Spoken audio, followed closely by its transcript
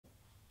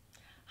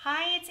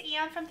Hi, it's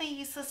Anne from The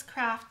Useless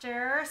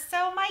Crafter.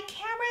 So my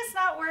camera's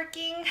not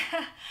working.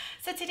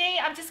 So today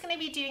I'm just going to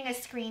be doing a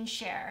screen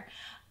share.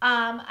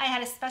 I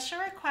had a special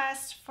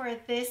request for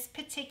this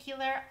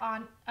particular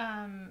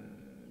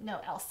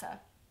Elsa.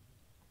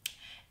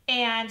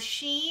 And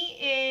she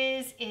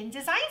is in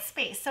Design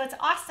Space. So it's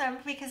awesome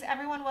because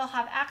everyone will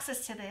have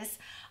access to this.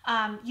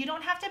 You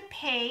don't have to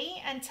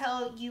pay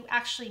until you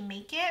actually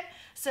make it.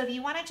 So if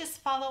you want to just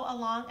follow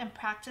along and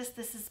practice,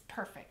 this is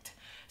perfect.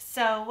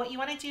 So what you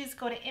want to do is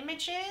go to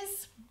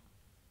Images,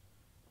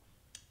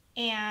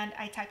 and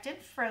I typed in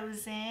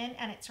Frozen,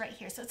 and it's right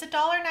here. So it's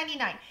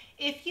 $1.99.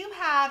 If you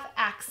have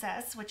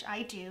access, which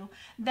I do,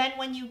 then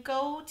when you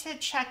go to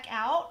check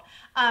out,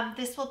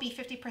 this will be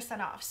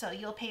 50% off. So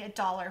you'll pay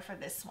 $1 for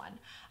this one.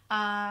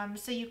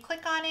 So you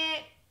click on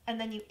it,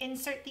 and then you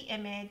insert the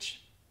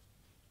image,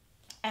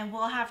 and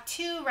we'll have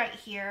two right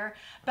here,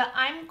 but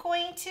I'm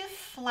going to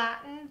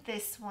flatten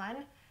this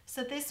one.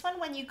 So this one,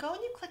 when you go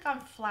and you click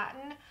on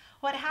flatten,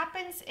 what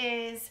happens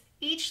is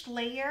each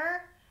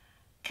layer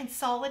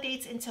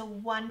consolidates into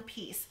one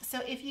piece.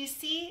 So if you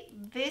see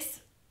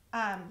this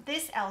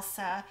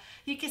Elsa,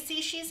 you can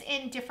see she's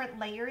in different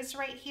layers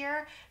right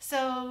here.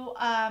 So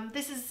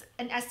this is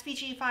an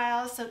SVG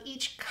file, so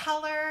each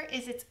color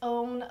is its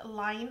own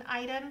line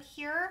item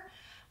here.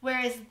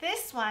 Whereas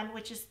this one,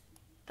 which is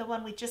the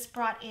one we just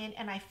brought in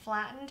and I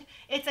flattened,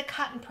 it's a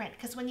cut and print,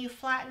 because when you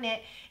flatten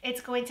it,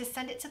 it's going to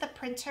send it to the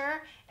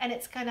printer and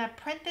it's going to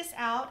print this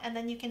out, and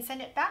then you can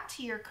send it back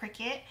to your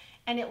Cricut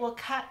and it will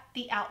cut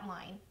the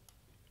outline.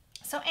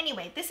 So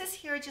anyway, this is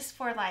here just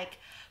for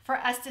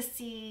us to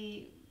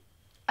see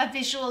a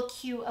visual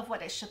cue of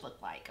what it should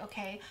look like,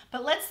 okay?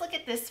 But let's look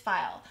at this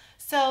file.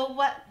 So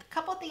a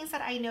couple things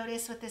that I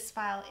noticed with this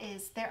file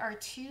is there are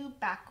two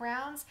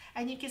backgrounds,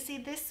 and you can see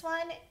this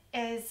one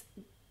is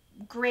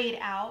grayed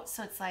out,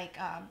 so it's like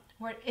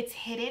where it's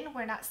hidden,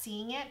 we're not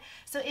seeing it.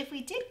 So if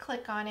we did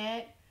click on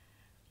it,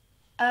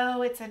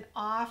 oh, it's an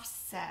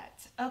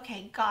offset.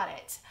 Okay, got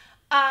it.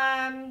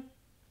 I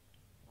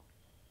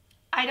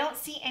don't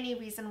see any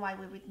reason why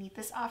we would need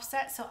this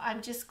offset, so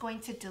I'm just going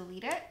to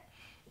delete it.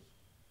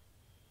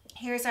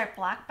 Here's our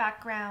black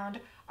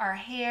background, our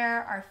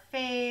hair, our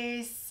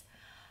face.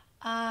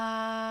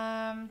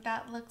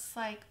 That looks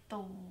like the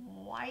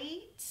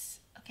white.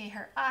 Okay,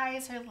 her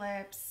eyes, her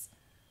lips,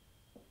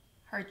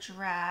 her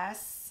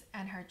dress,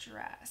 and her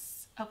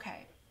dress.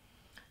 Okay,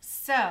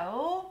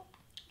 so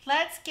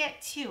let's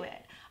get to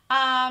it.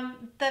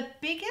 The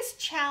biggest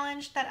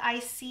challenge that I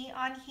see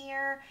on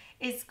here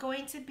is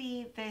going to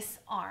be this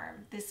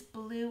arm, this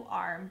blue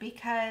arm,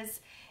 because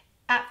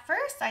at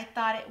first I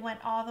thought it went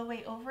all the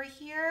way over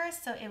here,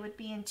 so it would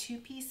be in two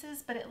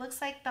pieces, but it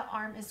looks like the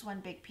arm is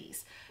one big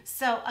piece.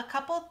 So a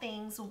couple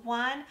things.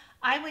 One,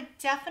 I would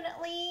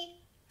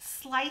definitely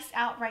slice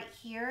out right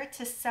here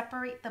to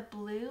separate the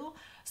blue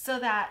so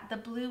that the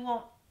blue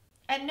won't,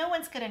 and no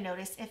one's going to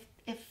notice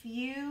if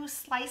you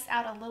slice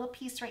out a little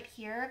piece right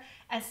here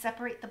and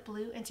separate the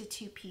blue into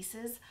two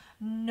pieces,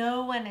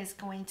 no one is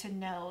going to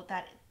know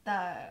that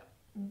that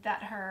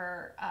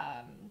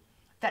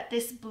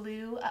this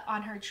blue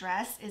on her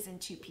dress is in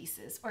two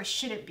pieces, or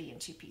shouldn't be in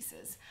two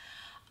pieces.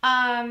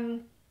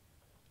 We'll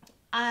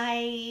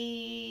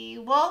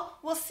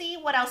see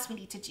what else we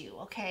need to do,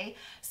 okay?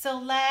 So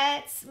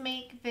let's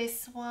make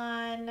this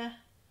one,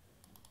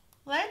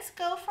 let's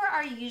go for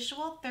our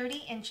usual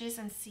 30 inches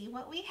and see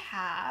what we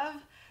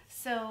have.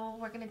 So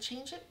we're gonna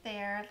change it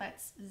there.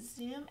 Let's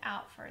zoom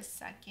out for a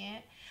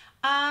second.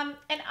 And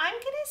I'm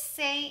gonna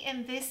say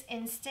in this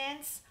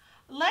instance,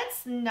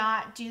 let's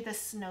not do the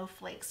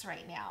snowflakes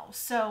right now.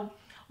 So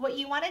what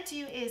you wanna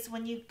do is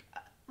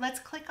let's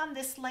click on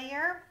this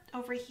layer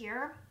over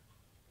here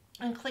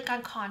and click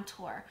on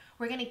contour.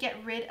 We're gonna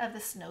get rid of the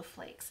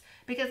snowflakes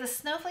because the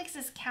snowflakes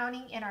is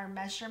counting in our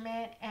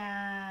measurement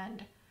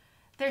and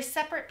they're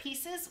separate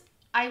pieces.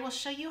 I will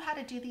show you how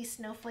to do these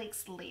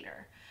snowflakes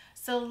later.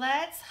 So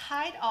let's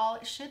hide all.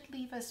 It should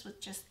leave us with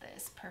just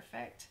this.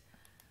 Perfect.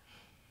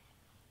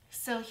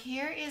 So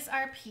here is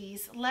our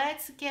piece.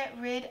 Let's get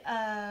rid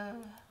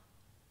of,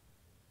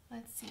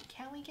 let's see,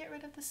 can we get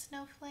rid of the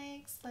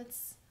snowflakes?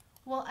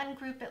 We'll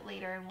ungroup it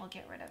later and we'll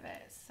get rid of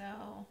it.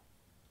 So,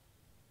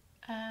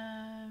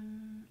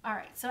 all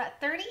right, so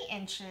at 30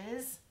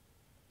 inches,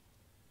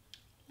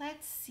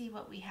 let's see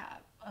what we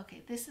have.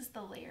 Okay, this is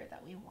the layer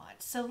that we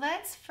want. So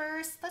let's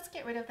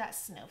get rid of that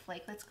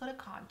snowflake. Let's go to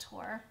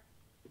contour.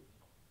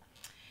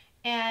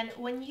 And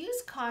when you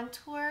use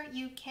contour,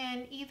 you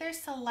can either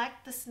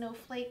select the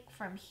snowflake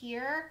from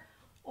here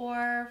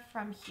or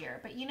from here.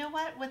 But you know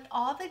what? With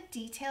all the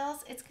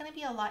details, it's going to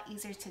be a lot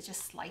easier to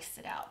just slice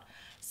it out.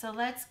 So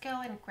let's go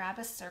and grab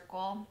a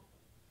circle.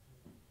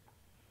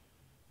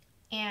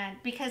 And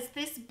because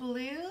this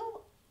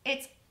blue,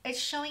 it's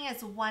showing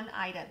as one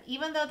item.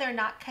 Even though they're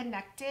not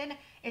connected,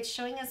 it's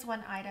showing as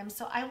one item.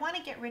 So I want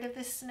to get rid of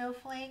this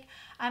snowflake.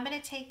 I'm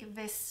going to take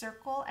this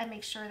circle and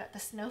make sure that the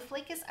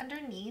snowflake is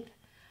underneath.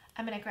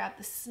 I'm going to grab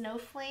the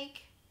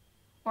snowflake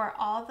or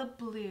all the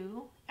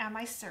blue and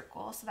my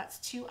circle. So that's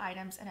 2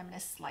 items, and I'm going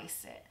to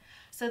slice it.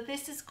 So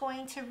this is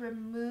going to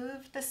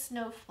remove the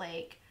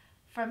snowflake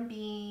from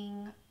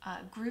being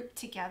grouped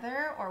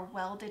together or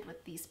welded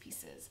with these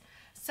pieces.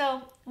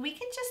 So we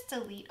can just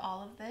delete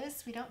all of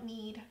this. We don't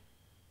need,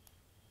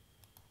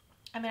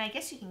 I mean, I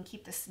guess you can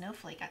keep the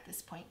snowflake at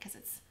this point because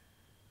it's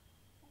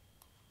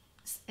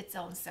its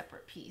own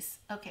separate piece.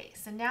 Okay,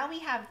 so now we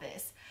have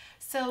this.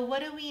 So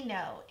what do we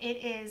know? It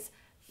is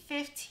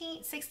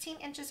 16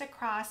 inches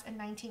across and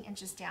 19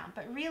 inches down,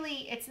 but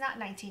really it's not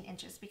 19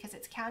 inches because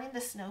it's counting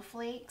the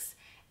snowflakes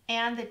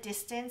and the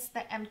distance,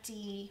 the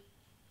empty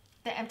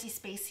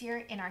space here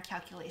in our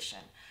calculation.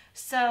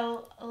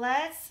 So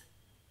let's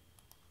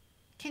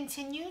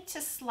continue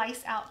to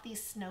slice out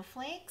these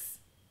snowflakes,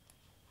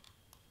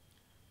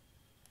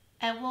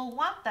 and we'll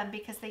want them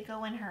because they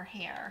go in her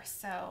hair.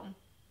 So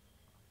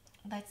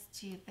let's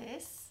do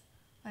this.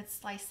 Let's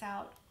slice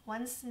out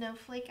 1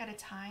 snowflake at a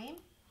time.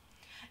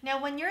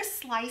 Now when you're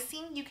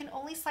slicing, you can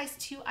only slice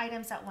 2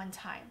 items at one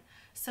time.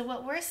 So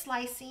what we're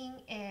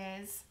slicing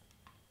is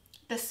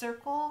the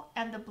circle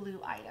and the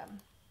blue item.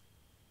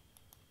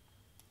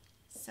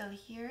 So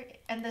here,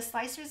 and the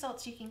slice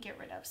results you can get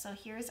rid of. So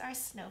here's our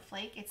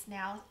snowflake. It's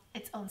now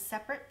its own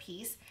separate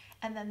piece,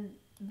 and then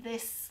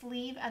this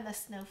sleeve and the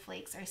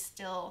snowflakes are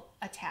still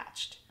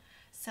attached.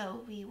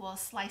 So we will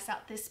slice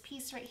out this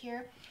piece right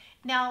here.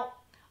 Now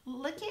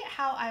look at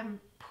how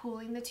I'm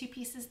pulling the 2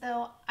 pieces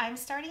though. I'm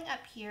starting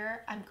up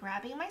here, I'm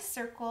grabbing my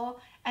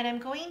circle, and I'm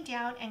going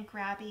down and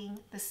grabbing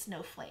the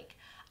snowflake.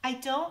 I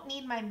don't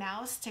need my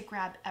mouse to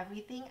grab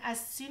everything.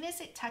 As soon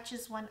as it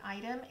touches one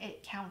item,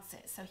 it counts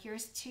it. So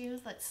here's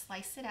 2, let's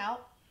slice it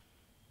out.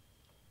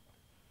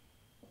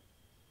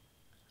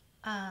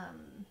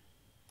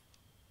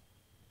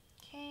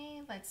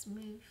 Okay, let's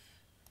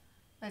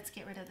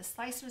get rid of the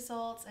slice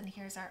results, and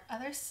here's our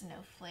other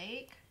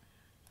snowflake.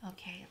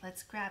 Okay,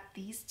 let's grab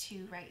these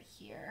 2 right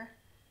here.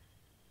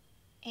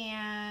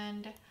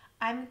 And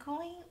I'm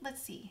going,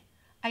 let's see,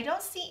 I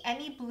don't see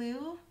any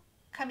blue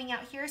coming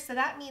out here, so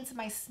that means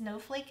my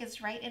snowflake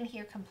is right in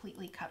here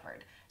completely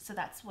covered. So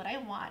that's what I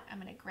want. I'm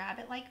going to grab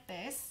it like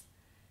this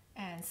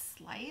and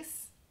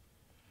slice.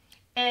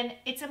 And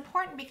it's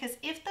important because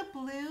if the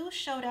blue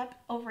showed up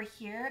over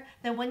here,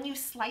 then when you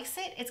slice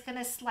it, it's going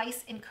to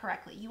slice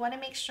incorrectly. You want to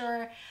make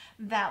sure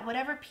that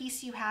whatever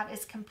piece you have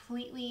is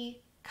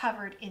completely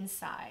covered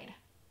inside.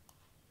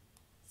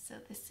 So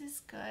this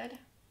is good.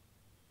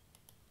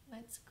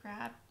 Let's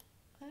grab,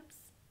 oops.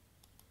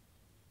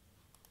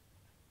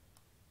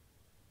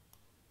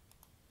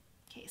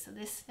 Okay, so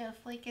this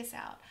snowflake is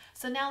out.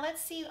 So now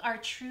let's see our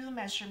true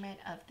measurement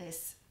of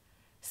this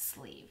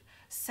sleeve.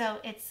 So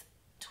it's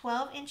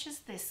 12 inches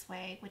this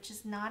way, which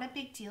is not a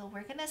big deal.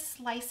 We're gonna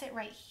slice it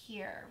right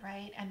here,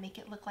 right? And make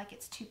it look like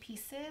it's 2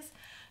 pieces.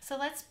 So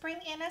let's bring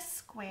in a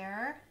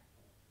square.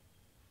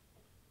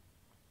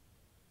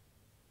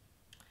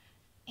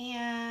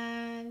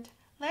 And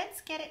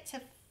let's get it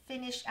to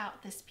finish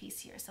out this piece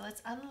here. So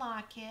let's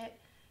unlock it,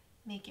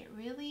 make it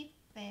really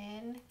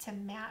thin to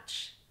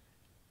match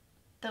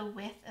the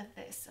width of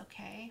this,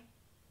 okay?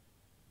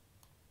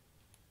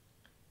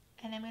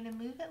 And I'm going to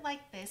move it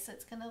like this, so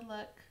it's going to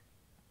look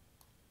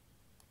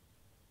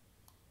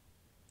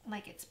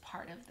like it's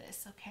part of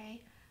this,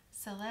 okay?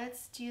 So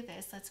let's do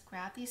this. Let's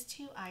grab these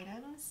 2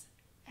 items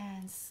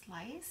and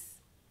slice.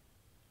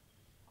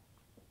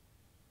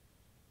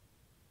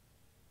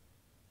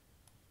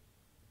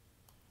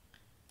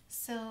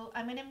 So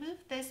I'm going to move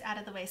this out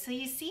of the way. So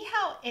you see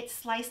how it's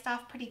sliced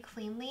off pretty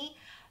cleanly?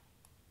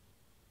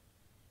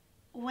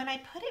 When I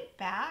put it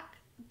back,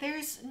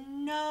 there's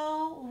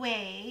no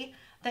way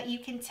that you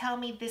can tell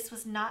me this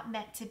was not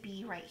meant to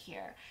be right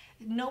here.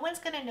 No one's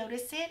going to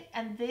notice it,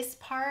 and this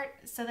part,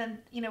 so then,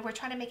 you know, we're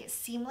trying to make it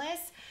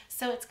seamless,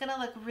 so it's going to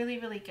look really,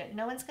 really good.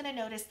 No one's going to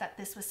notice that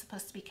this was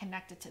supposed to be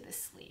connected to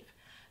this sleeve.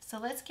 So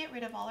let's get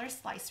rid of all our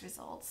slice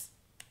results.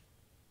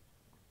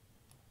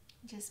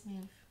 Just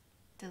move,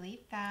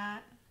 delete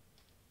that,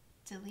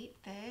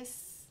 delete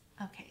this.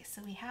 Okay,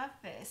 so we have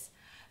this.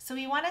 So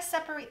we want to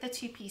separate the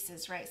 2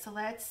 pieces, right? So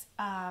let's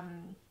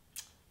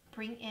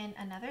bring in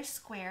another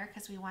square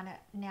because we want to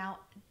now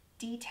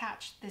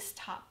detach this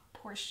top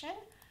portion.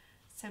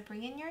 So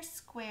bring in your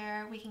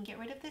square. We can get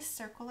rid of this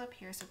circle up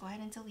here. So go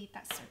ahead and delete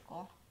that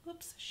circle.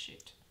 Oops,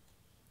 shoot.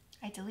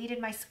 I deleted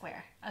my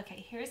square.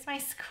 Okay, here's my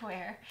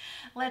square.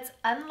 Let's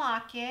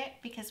unlock it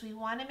because we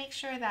want to make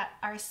sure that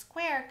our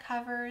square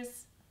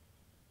covers,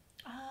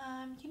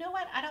 you know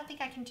what? I don't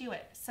think I can do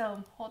it.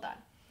 So hold on.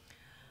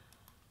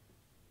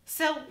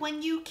 So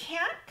when you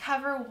can't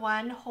cover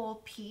one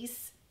whole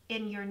piece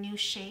in your new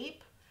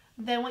shape,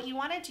 then what you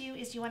want to do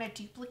is you want to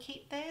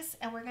duplicate this,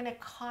 and we're going to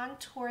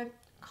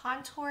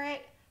contour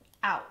it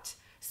out.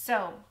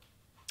 So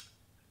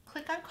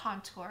click on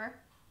contour.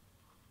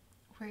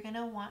 We're going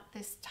to want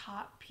this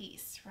top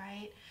piece,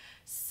 right?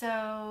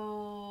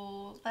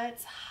 So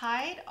let's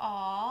hide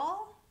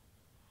all,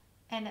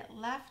 and it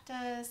left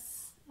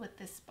us with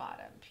this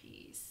bottom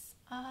piece.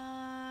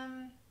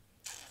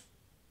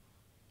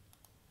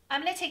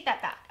 I'm gonna take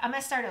that back. I'm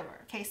gonna start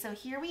over. Okay, so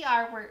here we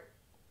are,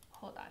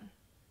 hold on.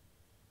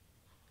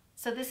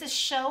 So this is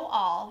show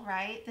all,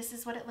 right? This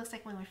is what it looks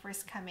like when we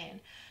first come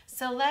in.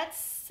 So let's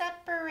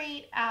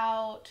separate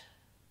out,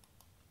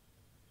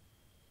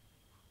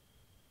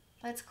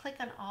 let's click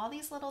on all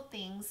these little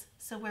things.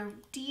 So we're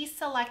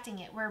deselecting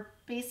it. We're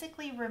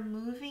basically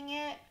removing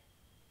it.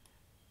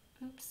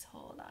 Oops,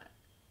 hold on.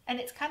 And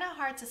it's kind of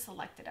hard to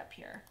select it up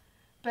here,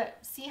 but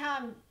see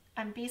how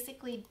I'm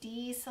basically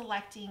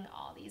deselecting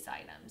all these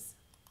items.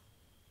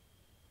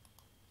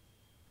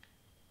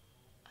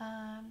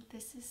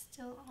 This is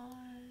still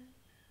on.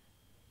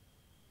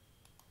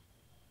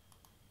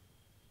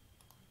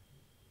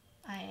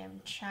 I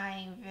am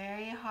trying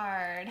very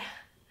hard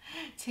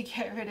to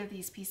get rid of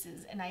these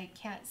pieces and I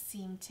can't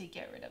seem to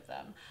get rid of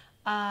them.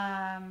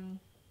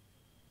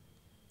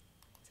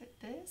 Is it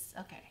this?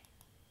 Okay.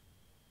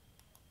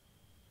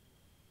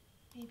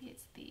 Maybe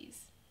it's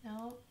these.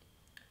 No.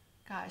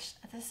 Gosh,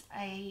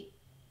 I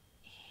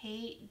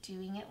hate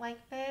doing it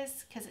like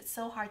this because it's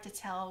so hard to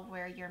tell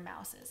where your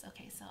mouse is.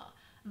 Okay, so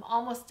I'm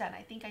almost done.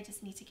 I think I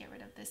just need to get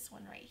rid of this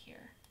one right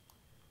here.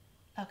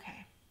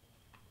 Okay.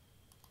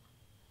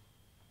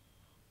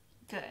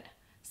 Good.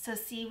 So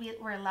see,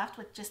 we're left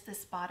with just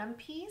this bottom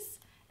piece.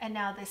 And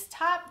now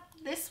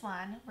this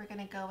one, we're going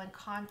to go and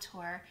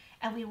contour,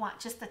 and we want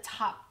just the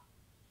top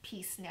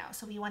piece now.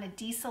 So we want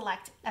to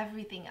deselect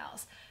everything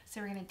else.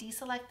 So we're going to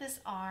deselect this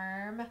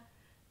arm,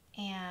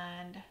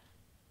 and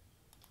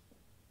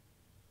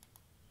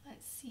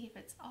let's see if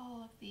it's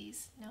all of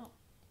these. Nope.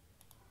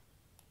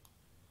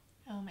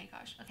 Oh my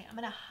gosh. Okay, I'm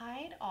going to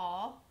hide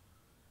all.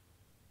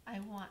 I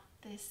want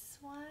this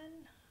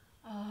one.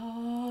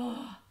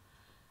 Oh,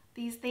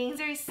 these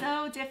things are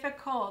so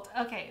difficult.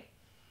 Okay,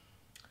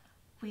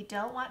 we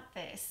don't want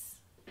this.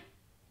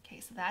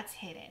 Okay, so that's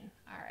hidden.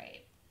 All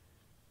right,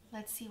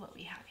 let's see what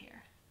we have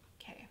here.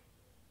 Okay,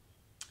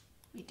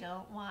 we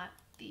don't want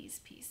these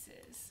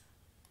pieces.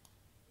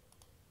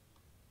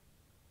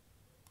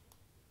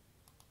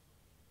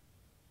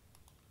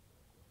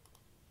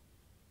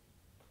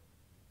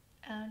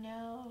 Oh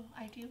no,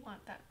 I do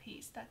want that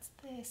piece. That's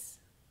this.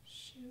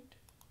 Shoot.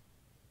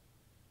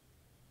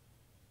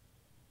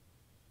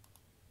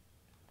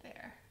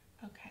 There.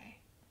 Okay.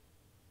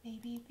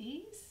 Maybe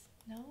these?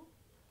 No?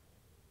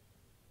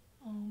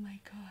 Oh my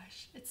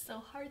gosh, it's so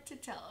hard to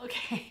tell.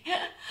 Okay.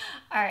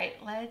 All right,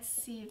 let's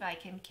see if I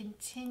can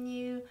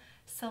continue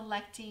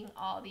selecting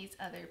all these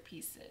other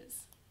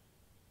pieces.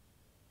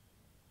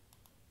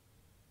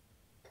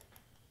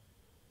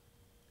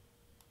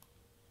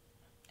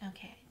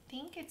 Okay, I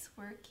think it's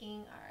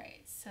working. All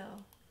right, so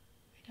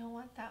I don't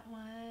want that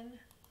one.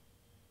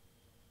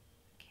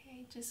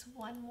 Okay, just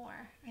one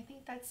more. I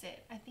think that's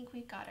it. I think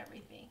we got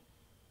everything.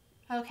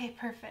 Okay,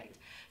 perfect.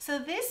 So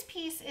this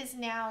piece is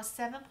now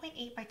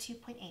 7.8 by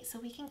 2.8, so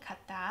we can cut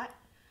that.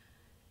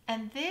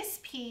 And this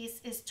piece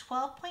is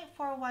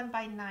 12.41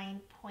 by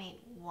 9.1.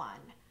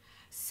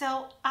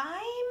 So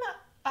I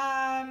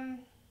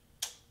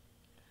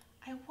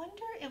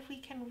wonder if we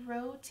can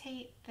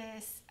rotate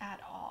this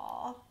at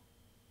all.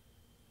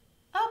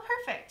 Oh,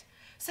 perfect.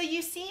 So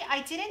you see,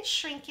 I didn't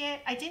shrink it.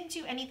 I didn't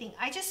do anything.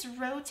 I just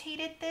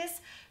rotated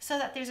this so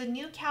that there's a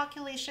new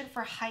calculation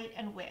for height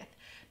and width,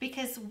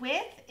 because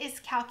width is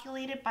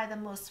calculated by the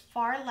most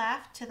far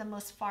left to the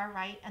most far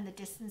right and the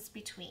distance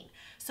between.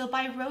 So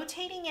by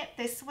rotating it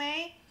this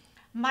way,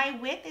 my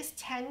width is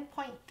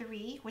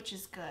 10.3, which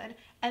is good.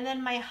 And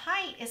then my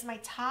height is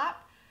my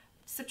top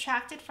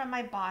subtracted from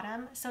my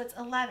bottom. So it's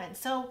 11.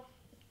 So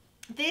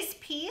this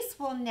piece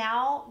will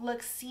now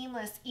look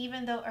seamless,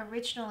 even though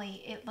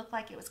originally it looked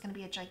like it was going to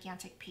be a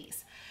gigantic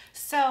piece.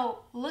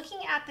 So looking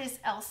at this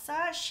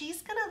Elsa,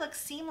 she's going to look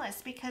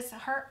seamless because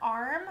her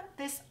arm,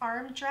 this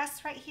arm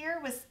dress right here,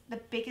 was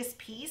the biggest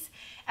piece.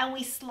 And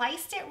we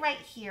sliced it right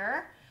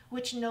here,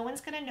 which no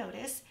one's going to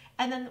notice.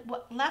 And then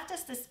what left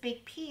us this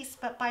big piece,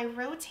 but by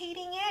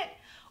rotating it,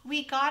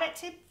 we got it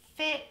to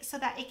fit so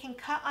that it can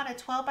cut on a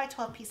 12 by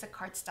 12 piece of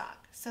cardstock.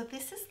 So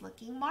this is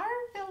looking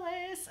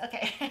marvelous.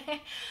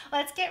 Okay,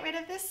 let's get rid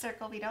of this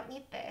circle. We don't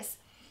need this.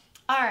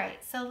 All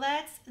right, so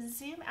let's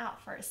zoom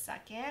out for a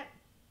second.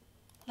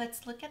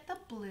 Let's look at the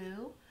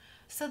blue.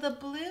 So the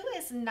blue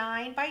is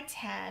 9 by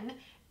 10,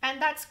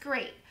 and that's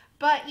great.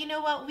 But you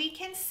know what? We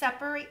can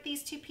separate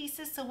these two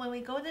pieces, so when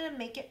we go to the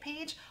Make It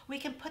page, we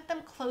can put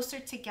them closer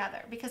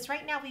together, because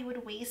right now we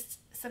would waste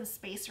some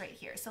space right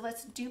here. So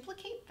let's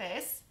duplicate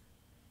this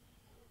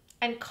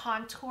and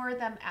contour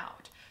them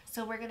out.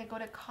 So we're going to go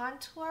to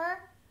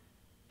contour,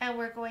 and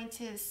we're going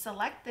to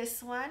select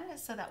this one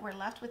so that we're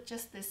left with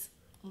just this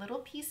little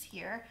piece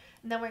here.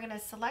 And then we're going to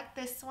select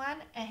this one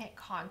and hit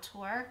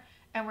contour,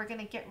 and we're going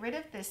to get rid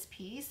of this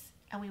piece,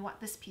 and we want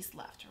this piece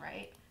left,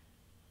 right?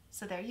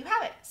 So there you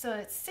have it. So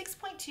it's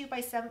 6.2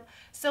 by 7.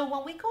 So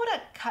when we go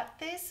to cut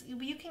this,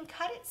 you can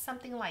cut it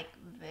something like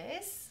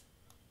this.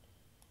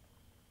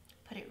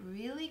 Put it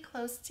really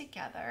close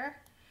together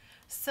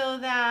so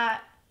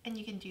that, and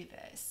you can do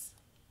this.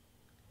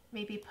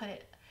 Maybe put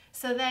it,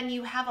 so then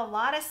you have a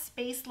lot of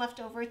space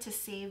left over to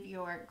save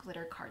your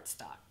glitter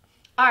cardstock.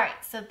 All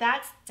right, so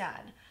that's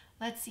done.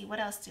 Let's see, what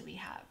else do we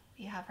have?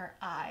 We have her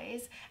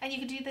eyes, and you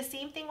can do the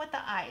same thing with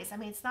the eyes. I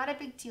mean, it's not a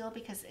big deal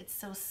because it's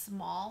so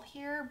small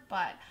here,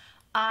 but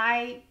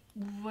I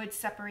would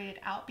separate it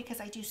out because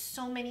I do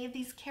so many of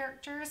these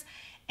characters,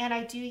 and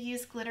I do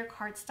use glitter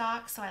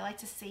cardstock, so I like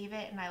to save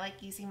it, and I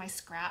like using my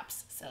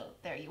scraps. So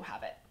there you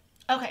have it.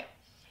 Okay,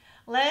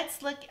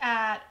 let's look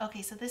at,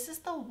 okay, so this is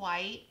the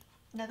white.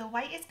 Now the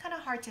white is kind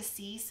of hard to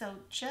see, so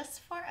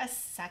just for a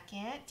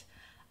second,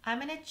 I'm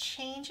going to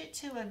change it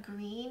to a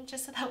green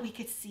just so that we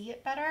could see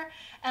it better.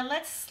 And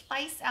let's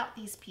slice out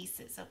these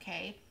pieces,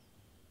 okay?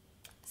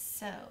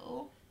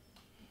 So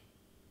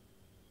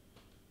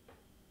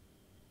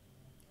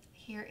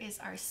here is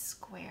our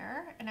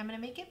square, and I'm going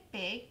to make it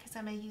big because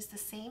I'm going to use the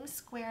same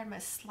square. I'm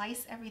going to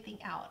slice everything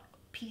out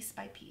piece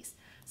by piece.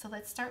 So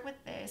let's start with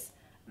this.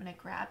 I'm going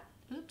to grab,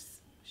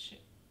 oops,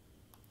 shoot.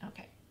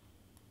 Okay.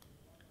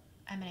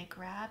 I'm going to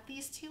grab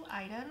these two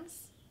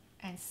items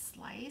and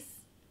slice.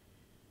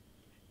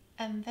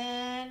 And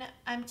then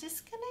I'm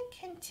just going to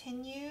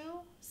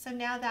continue. So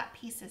now that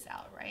piece is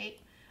out, right?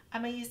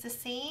 I'm going to use the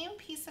same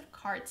piece of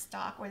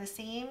cardstock or the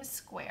same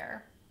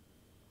square.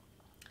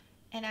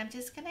 And I'm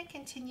just going to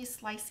continue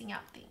slicing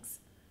out things.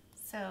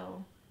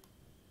 So,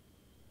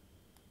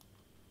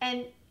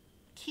 and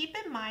keep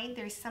in mind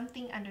there's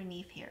something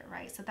underneath here,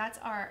 right? So that's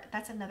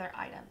another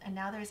item. And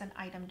now there's an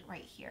item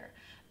right here.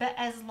 But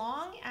as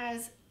long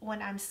as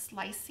when I'm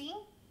slicing,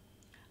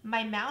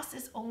 my mouse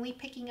is only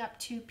picking up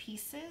two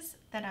pieces,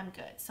 then I'm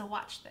good. So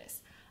watch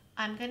this.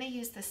 I'm gonna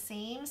use the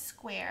same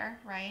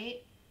square,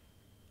 right?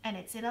 And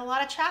it's in a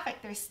lot of traffic.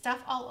 There's stuff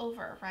all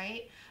over,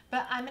 right?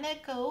 But I'm gonna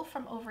go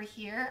from over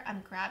here.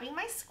 I'm grabbing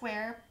my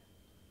square,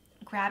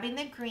 grabbing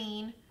the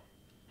green,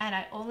 and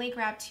I only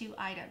grab two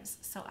items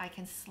so I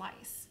can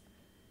slice.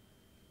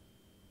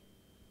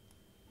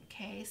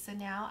 Okay, so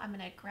now I'm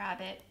gonna grab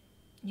it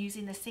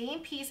using the same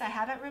piece. I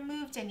haven't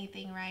removed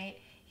anything, right?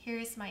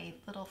 Here's my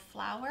little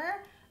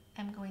flower.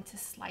 I'm going to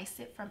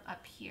slice it from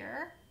up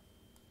here.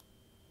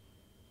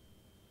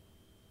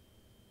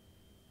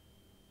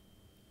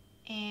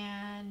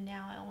 And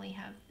now I only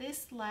have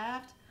this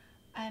left.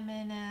 I'm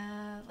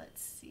gonna,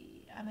 let's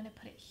see, I'm gonna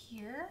put it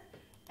here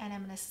and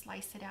I'm gonna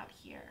slice it out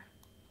here.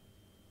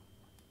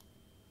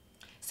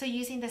 So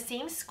using the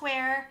same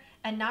square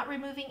and not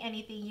removing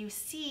anything, you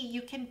see,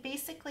 you can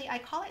basically, I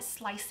call it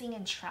slicing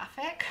in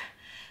traffic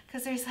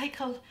because there's like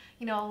a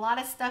lot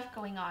of stuff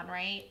going on,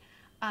 right?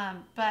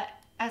 But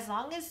as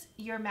long as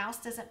your mouse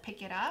doesn't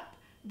pick it up,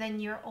 then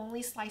you're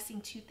only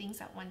slicing two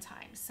things at one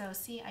time. So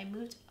see, I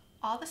moved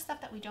all the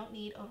stuff that we don't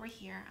need over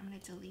here. I'm going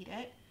to delete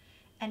it.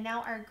 And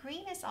now our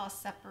green is all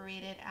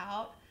separated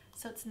out,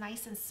 so it's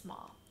nice and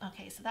small.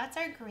 Okay, so that's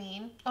our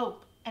green. Oh,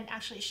 and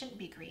actually it shouldn't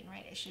be green,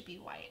 right? It should be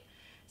white.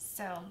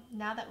 So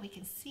now that we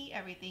can see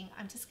everything,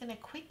 I'm just going to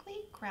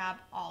quickly grab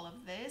all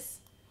of this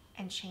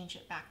and change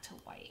it back to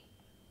white.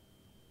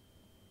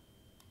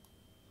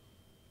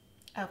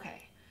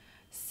 Okay.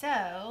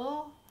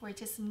 So we're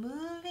just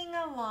moving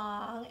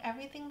along.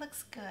 Everything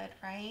looks good,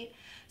 right?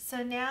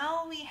 So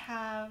now we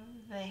have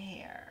the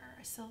hair.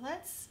 So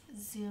let's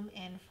zoom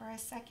in for a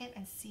second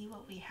and see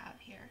what we have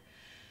here.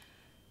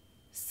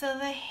 So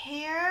the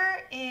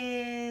hair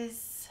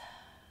is,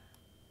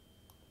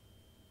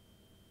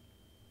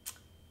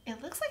 it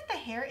looks like the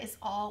hair is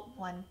all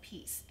one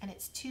piece and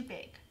it's too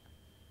big.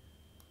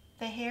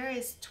 The hair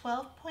is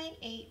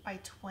 12.8 by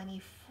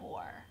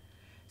 24.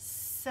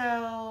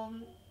 So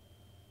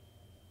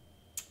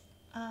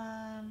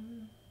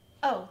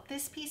oh,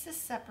 this piece is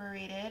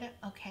separated.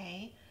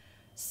 Okay,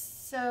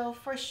 so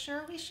for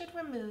sure we should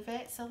remove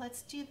it. So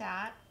let's do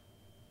that.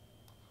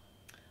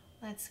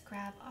 Let's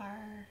grab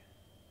our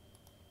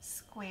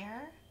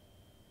square.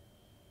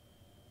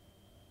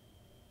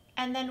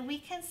 And then we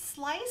can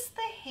slice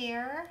the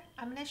hair.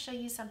 I'm going to show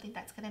you something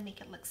that's going to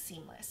make it look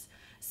seamless.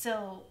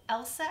 So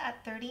Elsa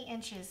at 30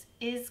 inches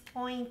is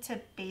going to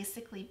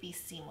basically be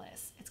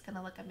seamless. It's going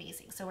to look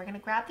amazing. So we're going to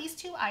grab these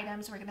two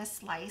items. We're going to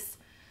slice,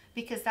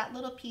 because that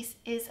little piece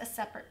is a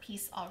separate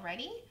piece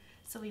already.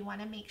 So we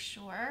want to make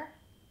sure.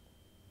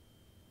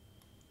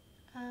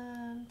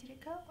 Did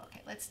it go?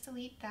 Okay, let's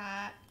delete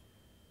that.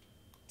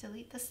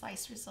 Delete the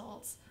slice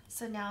results.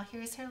 So now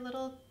here's her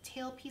little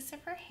tail piece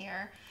of her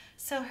hair.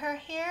 So her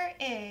hair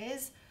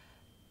is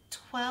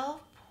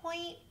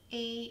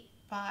 12.8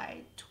 by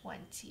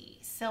 20.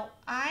 So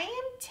I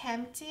am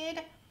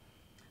tempted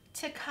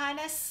to kind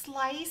of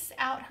slice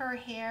out her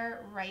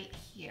hair right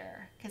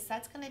here, because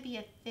that's going to be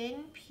a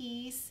thin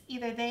piece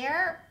either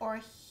there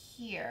or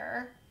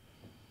here.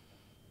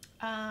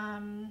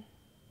 I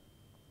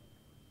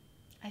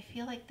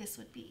feel like this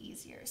would be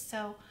easier.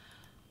 So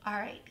all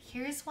right,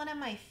 here's one of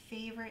my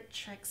favorite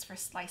tricks for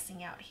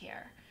slicing out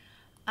hair.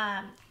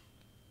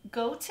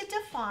 Go to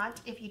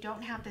DaFont if you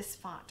don't have this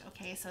font.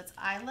 Okay, so it's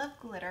I Love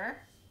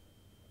Glitter.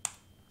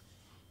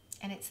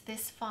 And it's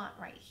this font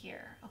right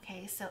here.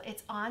 Okay, so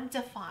it's on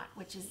DaFont,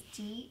 which is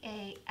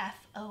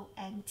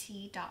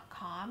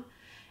DAFONT.com.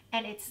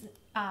 And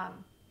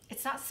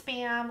It's not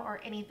spam or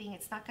anything.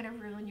 It's not going to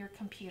ruin your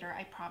computer.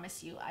 I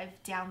promise you. I've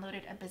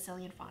downloaded a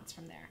bazillion fonts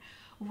from there.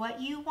 What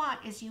you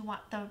want is you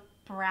want the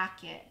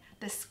bracket,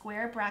 the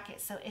square bracket.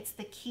 So it's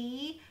the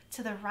key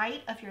to the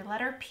right of your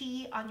letter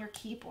P on your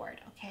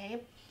keyboard,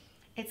 okay?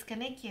 It's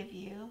going to give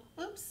you,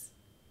 oops.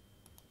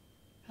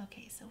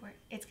 Okay, so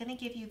it's going to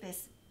give you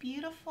this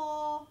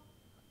beautiful,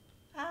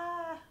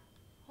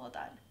 hold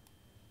on.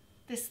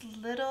 This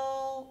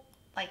little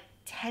like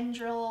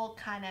tendril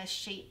kind of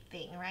shape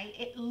thing, right?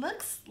 It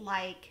looks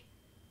like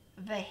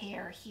the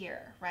hair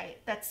here, right?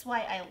 That's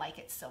why I like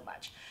it so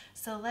much.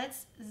 So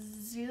let's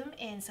zoom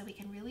in so we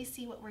can really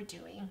see what we're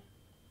doing.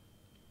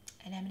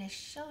 And I'm going to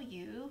show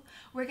you,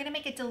 we're going to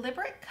make a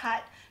deliberate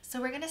cut.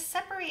 So we're going to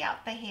separate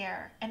out the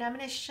hair, and I'm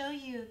going to show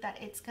you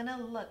that it's going to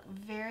look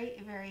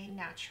very, very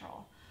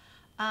natural.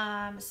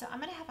 So I'm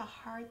going to have a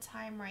hard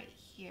time right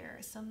here.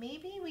 So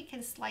maybe we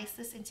can slice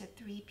this into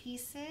 3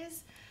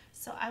 pieces.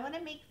 So I want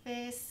to make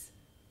this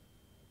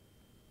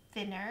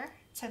thinner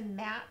to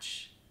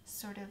match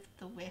sort of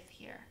the width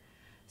here.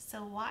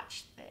 So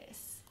watch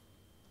this.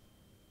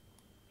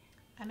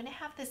 I'm going to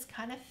have this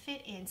kind of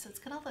fit in, so it's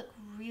going to look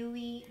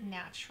really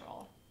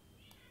natural.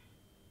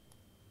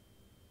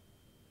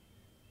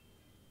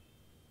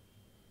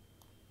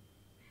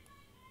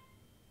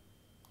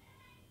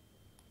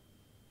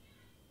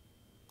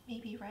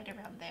 Maybe right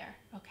around there,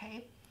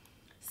 okay?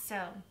 So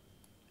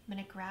I'm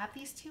going to grab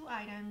these 2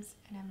 items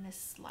and I'm going to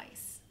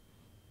slice.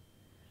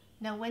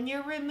 Now when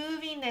you're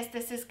removing this,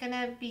 this is going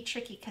to be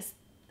tricky because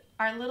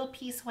our little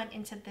piece went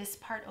into this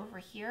part over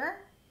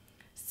here.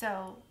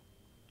 So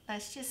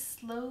let's just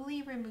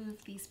slowly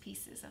remove these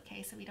pieces,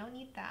 okay? So we don't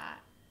need that.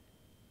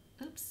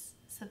 Oops,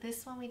 so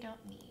this one we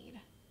don't need,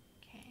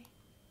 okay.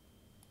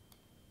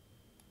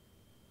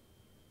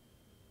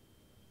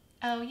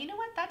 Oh, you know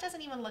what? That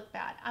doesn't even look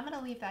bad. I'm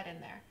gonna leave that in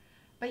there.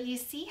 But you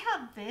see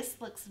how this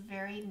looks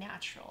very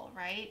natural,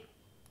 right?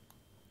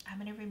 I'm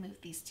gonna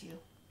remove these 2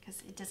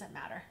 because it doesn't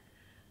matter.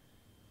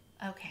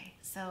 Okay,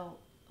 so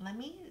let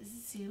me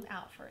zoom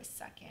out for a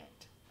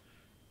second.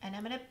 And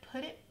I'm going to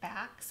put it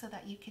back so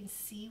that you can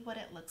see what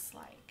it looks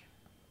like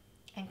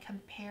and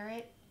compare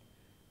it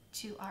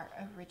to our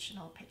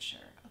original picture.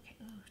 Okay,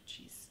 oh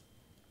geez,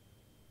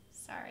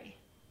 sorry.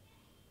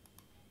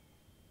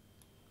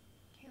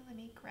 Okay, let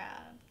me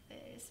grab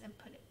this and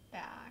put it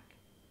back.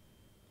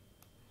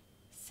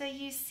 So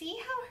you see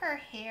how her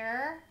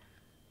hair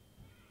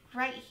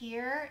right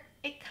here,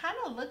 it kind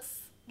of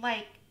looks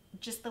like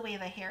just the way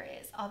the hair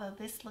is, although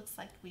this looks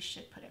like we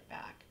should put it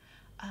back.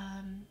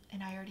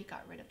 And I already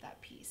got rid of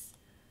that piece,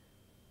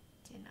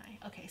 didn't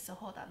I? Okay, so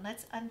hold on.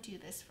 Let's undo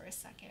this for a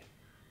second.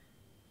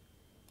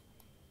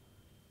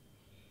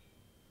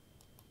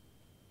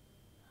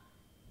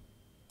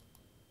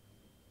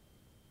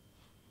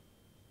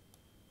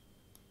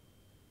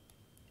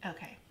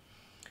 Okay,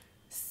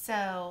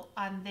 so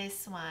on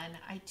this one,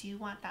 I do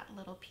want that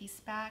little piece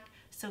back.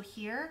 So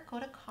here, go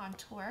to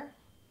contour.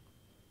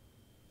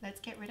 Let's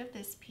get rid of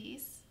this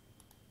piece.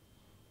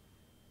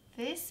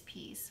 This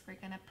piece we're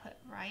going to put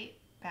right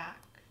back.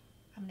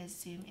 I'm going to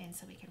zoom in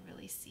so we can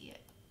really see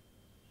it.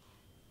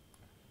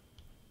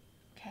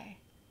 Okay,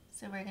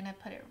 so we're going to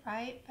put it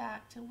right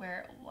back to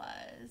where it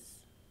was.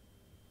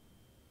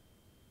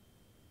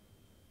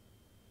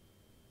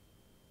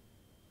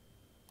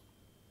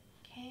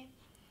 Okay,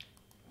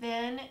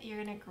 then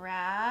you're going to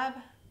grab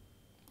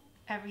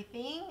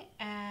everything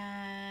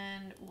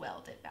and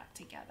weld it back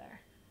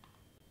together.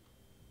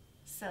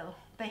 So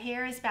the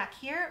hair is back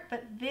here,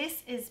 but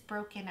this is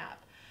broken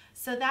up.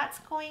 So that's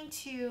going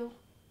to,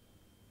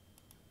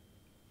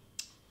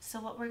 so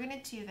what we're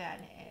going to do then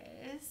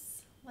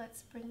is,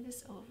 let's bring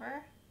this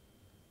over.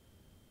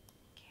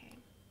 Okay.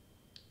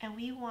 And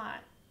we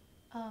want,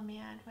 oh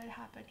man, what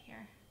happened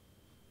here?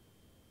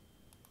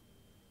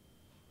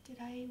 Did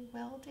I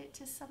weld it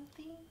to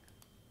something?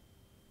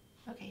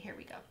 Okay, here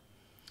we go.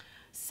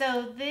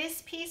 So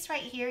this piece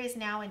right here is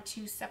now in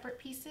 2 separate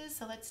pieces.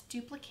 So let's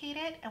duplicate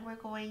it and we're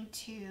going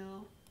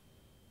to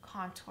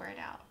contour it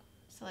out.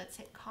 So let's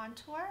hit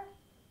contour.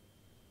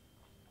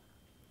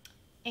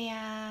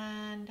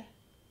 And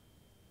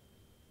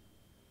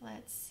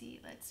let's see,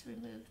 let's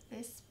remove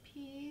this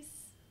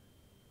piece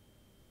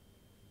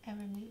and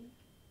remove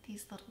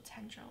these little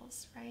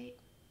tendrils, right?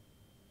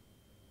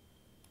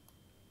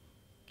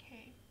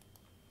 Okay,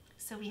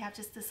 so we have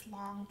just this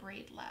long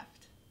braid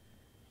left.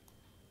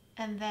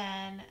 And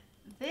then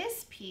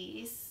this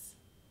piece,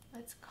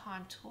 let's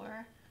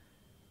contour,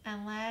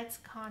 and let's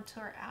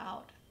contour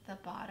out the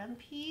bottom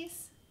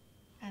piece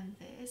and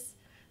this.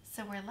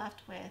 So we're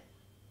left with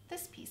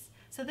this piece.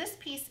 So this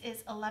piece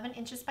is 11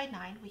 inches by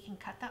 9. We can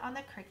cut that on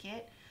the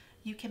Cricut.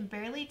 You can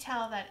barely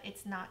tell that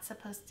it's not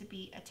supposed to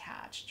be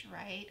attached,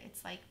 right?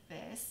 It's like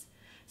this.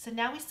 So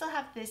now we still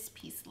have this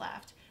piece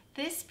left.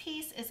 This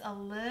piece is a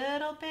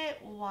little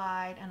bit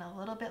wide and a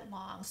little bit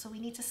long, so we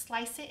need to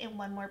slice it in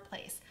one more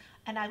place.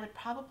 And I would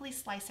probably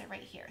slice it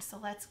right here. So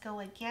let's go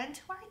again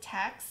to our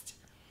text,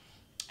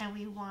 and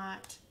we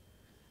want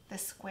the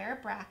square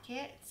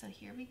bracket. So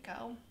here we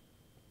go.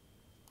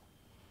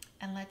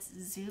 And let's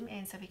zoom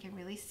in so we can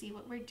really see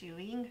what we're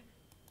doing.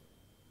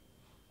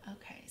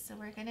 Okay, so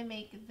we're gonna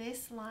make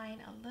this line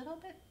a little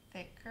bit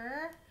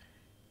thicker,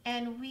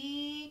 and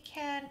we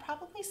can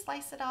probably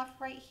slice it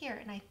off right here,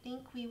 and I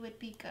think we would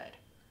be good.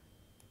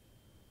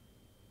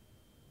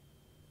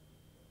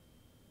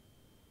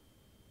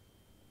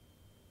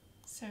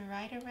 So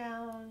right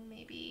around,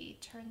 maybe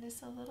turn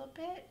this a little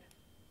bit.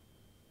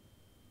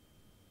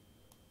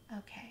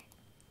 Okay,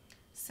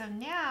 so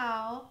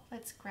now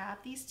let's grab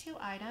these two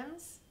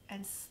items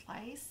and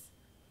slice.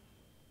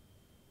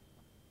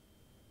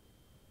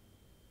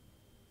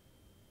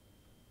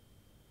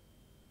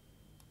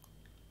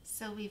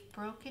 So we've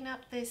broken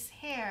up this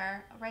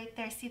hair right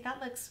there. See,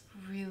 that looks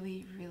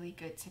really, really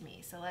good to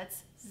me. So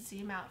let's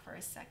zoom out for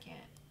a second.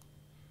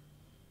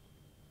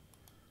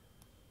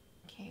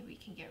 Okay, we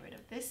can get rid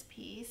of this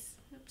piece.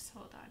 Oops,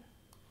 hold on.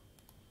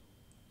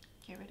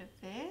 Get rid of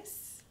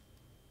this,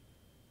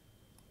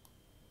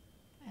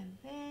 and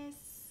this,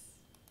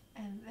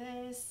 and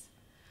this.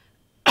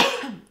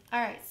 All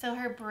right, so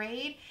her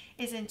braid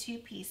is in two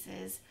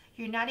pieces.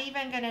 You're not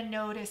even gonna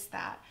notice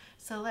that.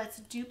 So let's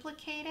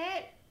duplicate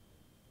it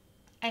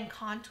and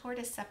contour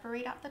to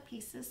separate out the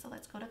pieces. So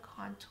let's go to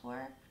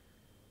contour,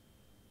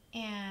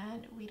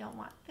 and we don't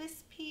want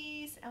this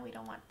piece and we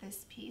don't want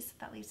this piece.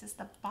 That leaves us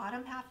the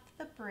bottom half of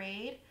the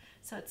braid.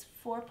 So it's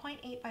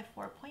 4.8 by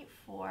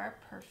 4.4,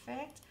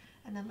 perfect.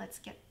 And then let's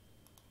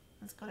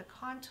go to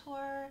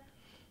contour.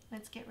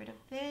 Let's get rid of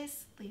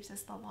this, leaves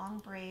us the long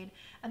braid.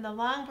 And the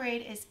long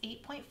braid is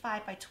 8.5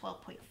 by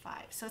 12.5.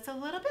 So it's a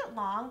little bit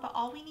long, but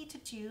all we need to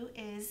do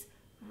is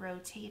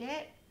rotate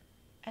it.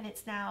 And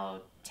it's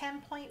now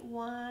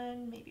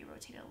 10.1, maybe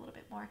rotate it a little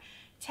bit more,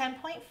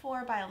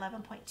 10.4 by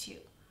 11.2.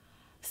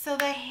 So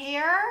the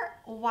hair,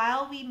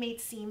 while we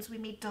made seams, we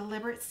made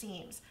deliberate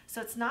seams.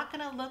 So it's not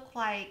gonna look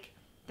like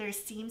there's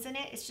seams in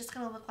it. It's just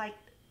gonna look like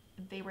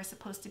they were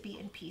supposed to be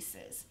in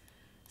pieces.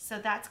 So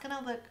that's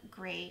gonna look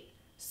great.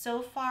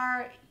 So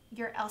far,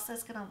 your Elsa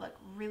is gonna look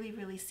really,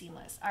 really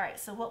seamless. All right,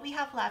 so what we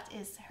have left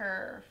is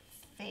her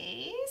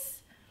face.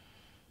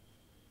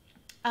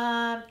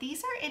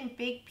 These are in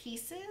big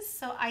pieces,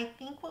 so I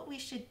think what we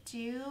should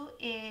do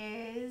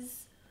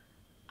is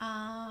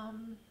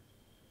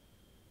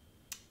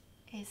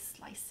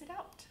slice it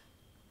out.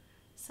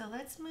 So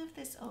let's move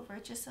this over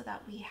just so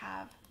that we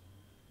have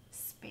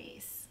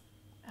space.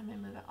 I'm gonna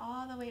move it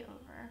all the way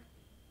over.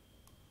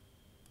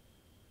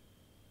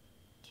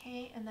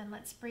 Okay, and then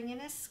let's bring in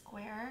a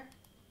square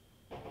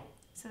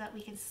so that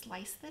we can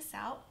slice this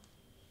out.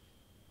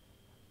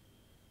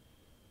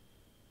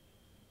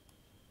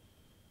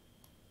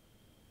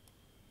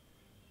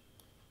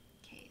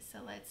 Okay, so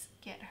let's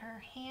get her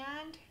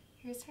hand.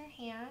 Here's her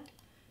hand,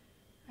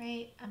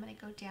 right? I'm gonna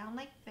go down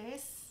like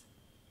this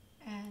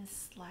and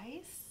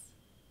slice.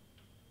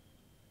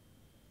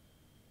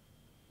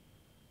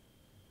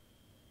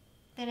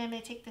 Then I'm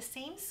gonna take the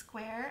same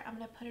square, I'm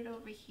gonna put it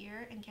over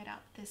here and get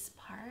out this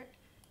part.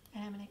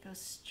 And I'm gonna go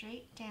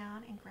straight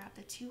down and grab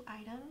the two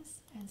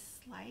items and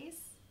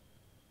slice.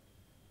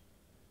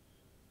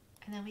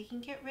 And then we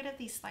can get rid of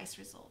these slice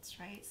results,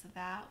 right? So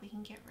that we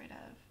can get rid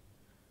of.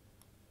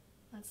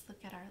 Let's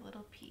look at our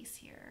little piece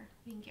here.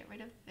 We can get rid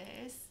of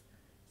this.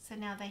 So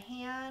now the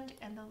hand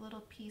and the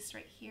little piece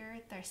right here,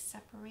 they're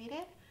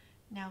separated.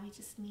 Now we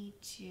just need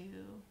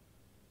to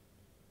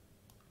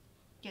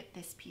get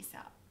this piece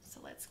out. So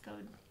let's go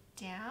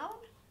down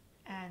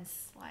and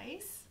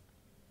slice.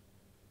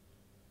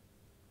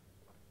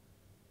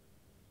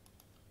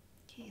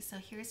 Okay, so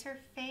here's her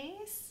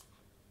face.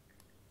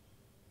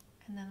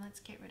 And then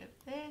let's get rid of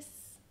this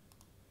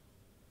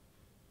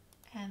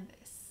and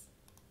this.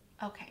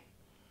 Okay,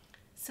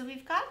 so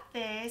we've got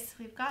this,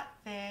 we've got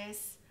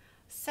this.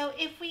 So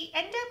if we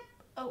end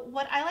up,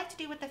 what I like to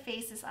do with the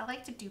face is I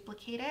like to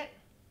duplicate it.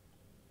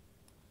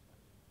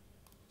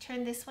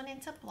 Turn this one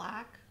into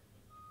black.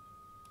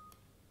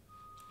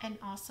 And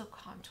also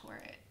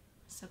contour it.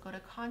 So go to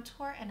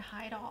contour and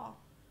hide all.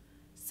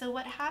 So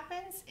what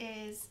happens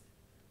is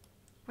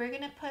we're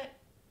gonna put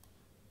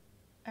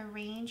a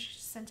range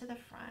sent to the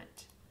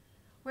front.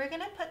 We're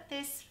gonna put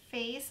this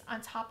face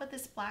on top of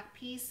this black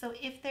piece. So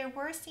if there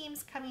were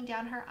seams coming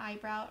down her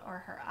eyebrow or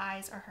her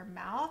eyes or her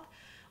mouth,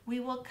 we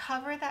will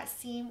cover that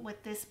seam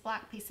with this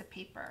black piece of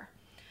paper.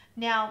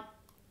 Now,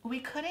 we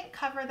couldn't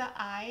cover the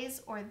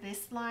eyes or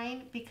this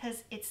line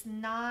because it's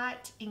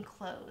not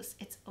enclosed,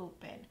 it's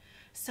open.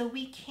 So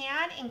we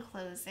can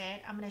enclose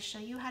it. I'm gonna show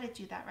you how to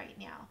do that right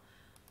now.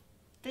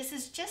 This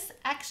is just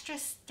extra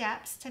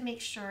steps to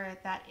make sure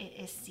that it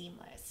is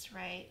seamless,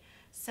 right?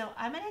 So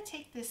I'm gonna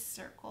take this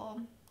circle,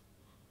 I'm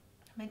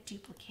gonna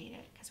duplicate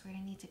it because we're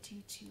gonna need to do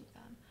two of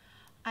them.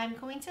 I'm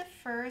going to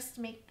first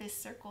make this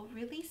circle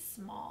really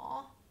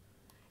small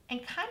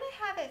and kind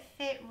of have it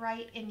fit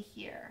right in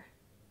here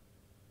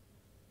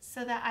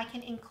so that I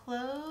can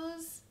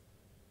enclose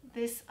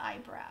this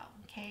eyebrow,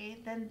 okay?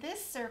 Then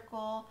this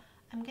circle,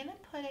 I'm gonna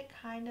put it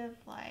kind of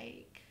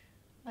like,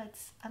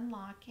 let's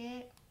unlock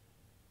it.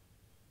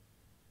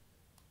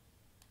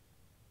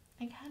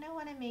 I kind of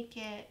want to make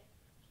it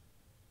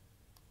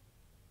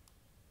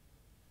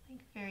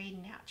like very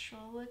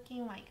natural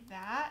looking like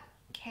that.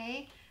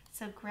 Okay,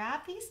 so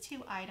grab these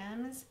two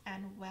items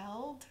and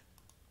weld.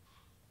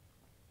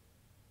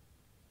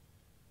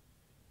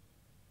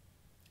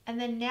 And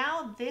then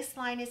now this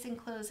line is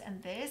enclosed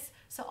and this.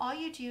 So all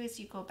you do is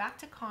you go back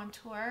to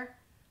contour,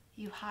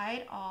 you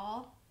hide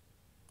all.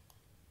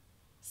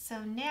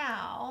 So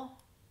now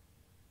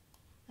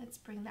let's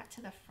bring that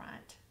to the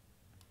front.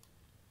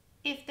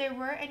 If there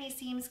were any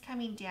seams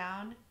coming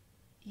down,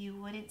 you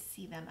wouldn't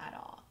see them at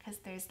all because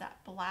there's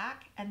that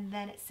black and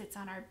then it sits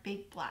on our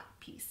big black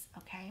piece,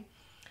 okay?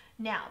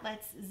 Now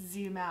let's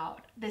zoom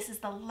out. This is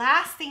the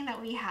last thing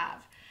that we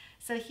have.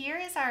 So here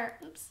is our,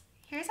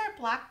 here's our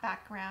black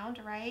background,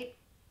 right?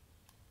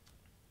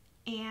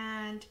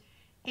 And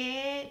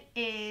it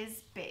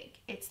is big.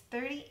 It's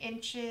 30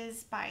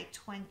 inches by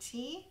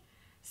 20.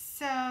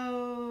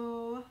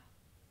 So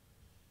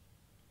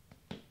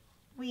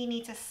we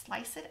need to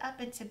slice it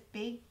up into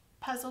big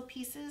puzzle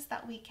pieces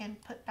that we can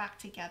put back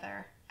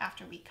together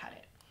after we cut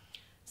it.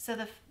 So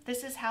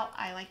this is how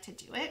I like to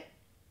do it.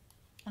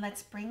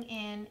 Let's bring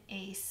in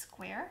a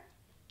square.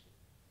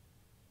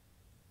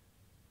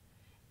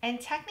 And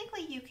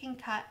technically you can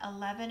cut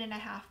 11.5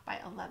 by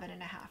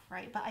 11.5,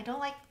 right? But I don't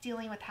like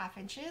dealing with half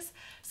inches.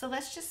 So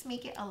let's just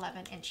make it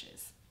 11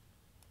 inches.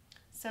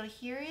 So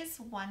here is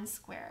one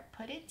square.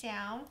 Put it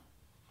down.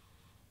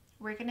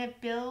 We're gonna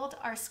build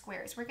our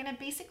squares. We're gonna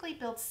basically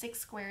build 6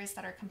 squares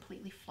that are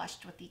completely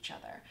flushed with each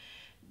other.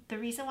 The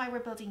reason why we're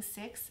building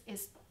 6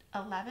 is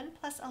 11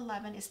 plus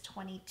 11 is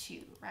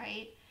 22,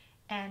 right?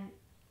 And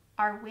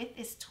our width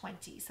is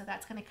 20, so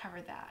that's gonna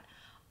cover that.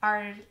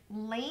 Our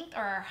length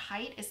or our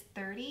height is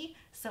 30,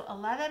 so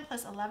 11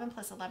 plus 11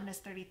 plus 11 is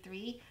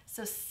 33.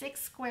 So 6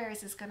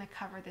 squares is gonna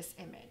cover this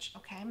image,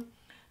 okay?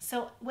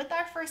 So with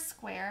our first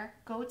square,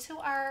 go to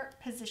our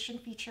position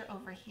feature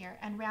over here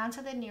and round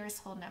to the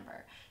nearest whole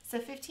number. So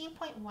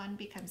 15.1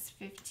 becomes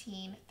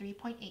 15,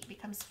 3.8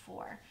 becomes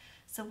 4.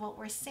 So what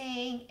we're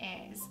saying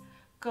is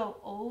go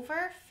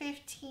over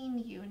 15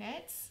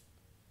 units.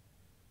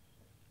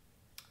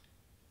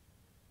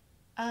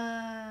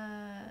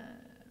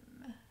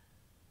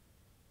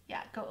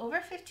 Go over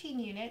 15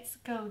 units,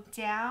 go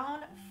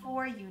down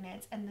 4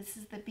 units, and this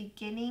is the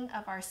beginning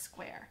of our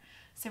square.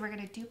 So we're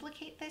going to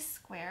duplicate this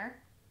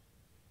square,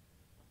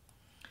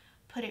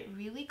 put it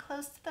really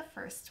close to the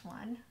first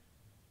one,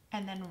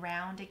 and then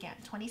round again.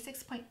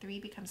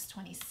 26.3 becomes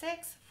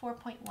 26,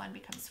 4.1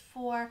 becomes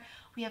 4.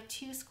 We have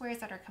 2 squares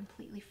that are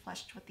completely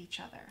flushed with each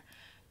other.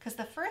 Because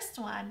the first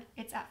one,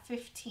 it's at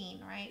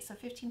 15, right? So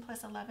 15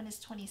 plus 11 is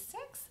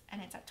 26,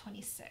 and it's at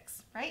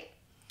 26, right?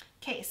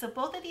 Okay, so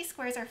both of these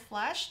squares are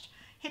flushed.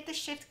 Hit the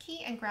shift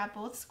key and grab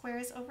both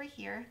squares over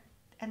here.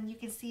 And you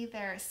can see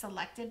they're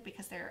selected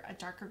because they're a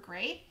darker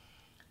gray.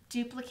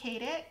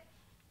 Duplicate it.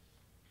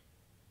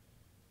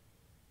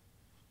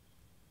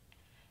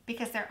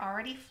 Because they're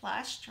already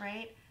flushed,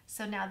 right?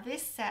 So now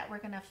this set, we're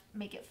gonna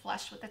make it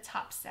flush with the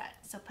top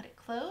set. So put it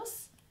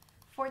close.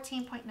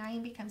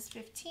 14.9 becomes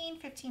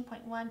 15,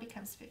 15.1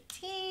 becomes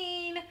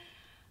 15.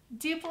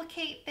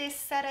 Duplicate this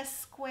set of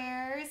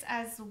squares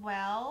as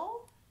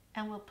well,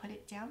 and we'll put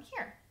it down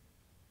here.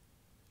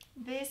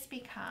 This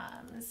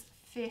becomes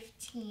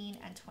 15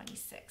 and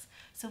 26.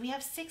 So we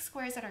have 6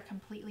 squares that are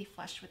completely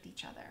flushed with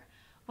each other.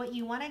 What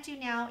you want to do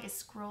now is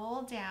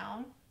scroll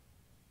down,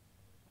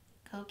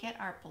 go get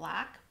our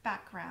black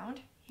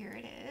background, here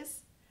it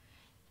is,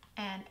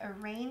 and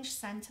arrange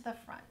send to the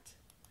front.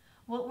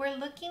 What we're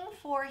looking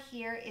for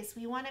here is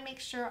we want to make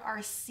sure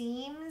our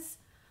seams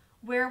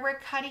where we're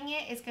cutting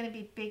it is going to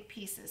be big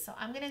pieces. So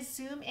I'm going to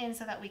zoom in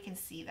so that we can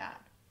see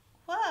that.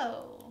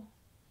 Whoa.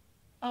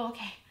 Oh,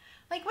 okay.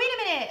 Like, wait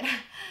a minute.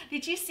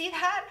 Did you see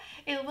that?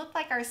 It looked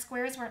like our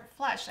squares weren't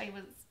flush.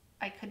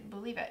 I couldn't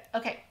believe it.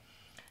 Okay.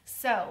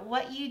 So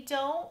what you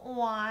don't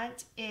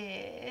want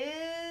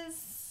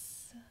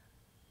is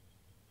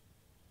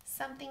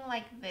something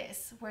like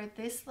this, where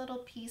this little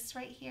piece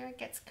right here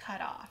gets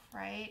cut off,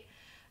 right?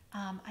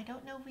 I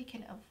don't know if we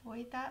can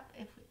avoid that.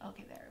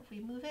 Okay, there. If we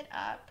move it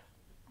up,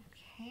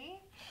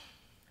 okay.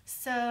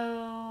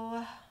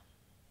 So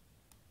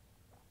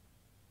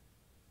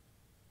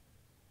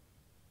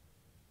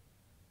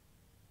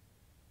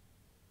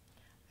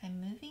I'm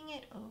moving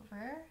it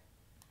over.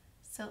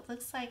 So it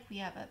looks like we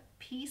have a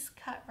piece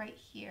cut right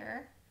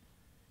here,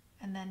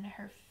 and then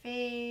her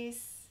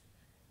face.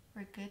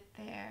 We're good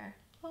there.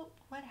 Oh,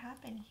 what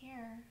happened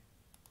here?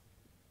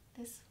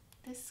 This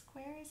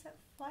square isn't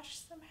flush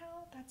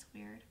somehow? That's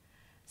weird.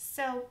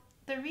 So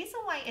the reason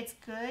why it's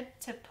good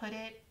to put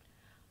it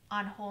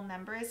on whole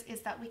numbers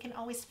is that we can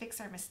always fix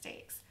our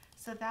mistakes.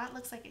 So that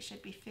looks like it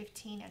should be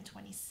 15 and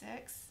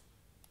 26.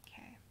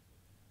 Okay,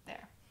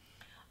 there.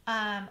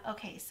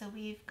 Okay, so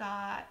we've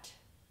got,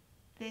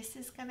 this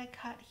is gonna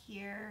cut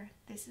here,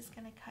 this is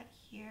gonna cut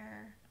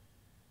here.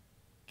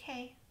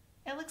 Okay,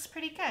 it looks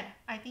pretty good.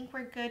 I think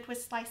we're good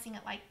with slicing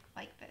it like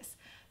this.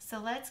 So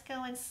let's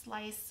go and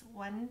slice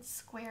one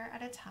square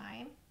at a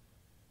time.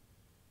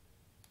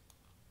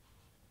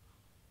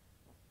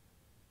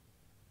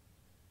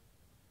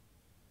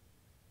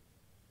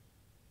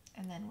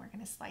 and then we're going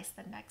to slice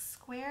the next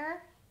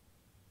square.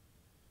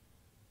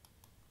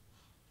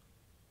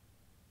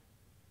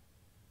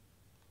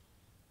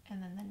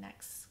 And then the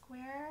next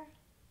square.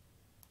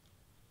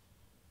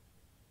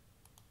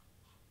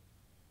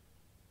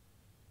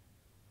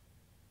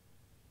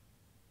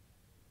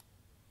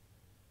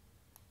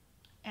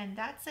 And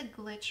that's a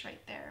glitch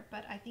right there,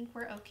 but I think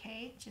we're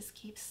okay. Just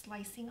keep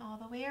slicing all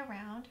the way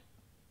around.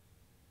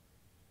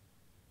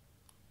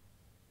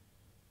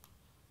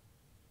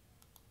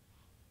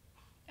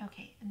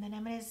 Okay, and then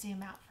I'm going to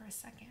zoom out for a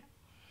second.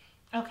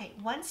 Okay,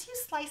 once you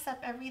slice up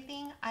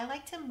everything, I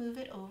like to move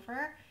it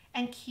over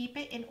and keep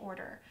it in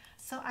order.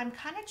 So I'm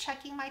kind of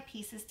checking my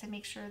pieces to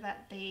make sure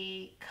that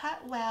they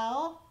cut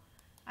well.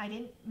 I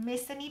didn't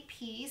miss any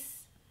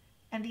piece.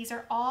 And these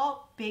are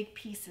all big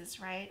pieces,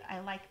 right? I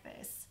like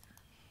this.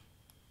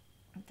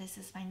 This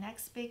is my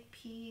next big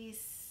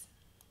piece.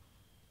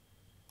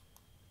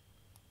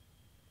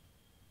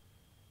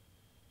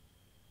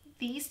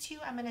 These two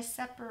I'm going to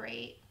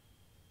separate.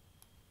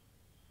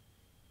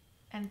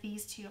 And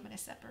these two I'm going to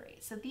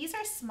separate. So these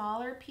are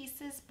smaller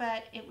pieces,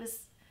 but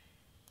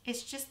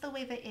it's just the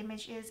way the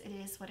image is. It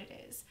is what it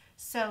is.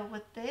 So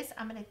with this,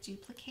 I'm going to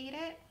duplicate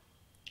it.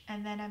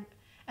 And then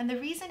and the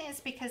reason is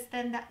because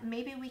then that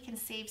maybe we can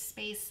save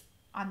space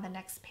on the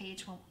next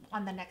page,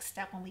 on the next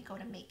step when we go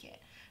to make it.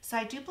 So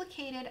I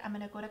duplicated, I'm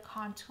going to go to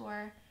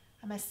contour.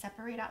 I'm going to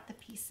separate out the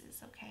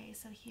pieces. Okay,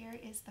 so here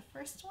is the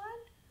first one,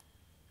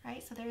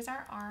 right? So there's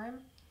our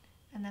arm.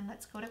 And then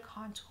let's go to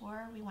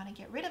contour. We want to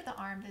get rid of the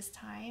arm this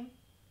time.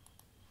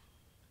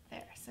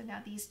 There, so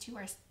now these two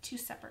are two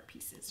separate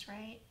pieces,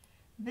 right?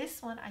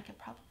 This one I could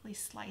probably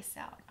slice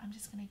out. I'm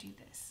just going to do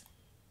this.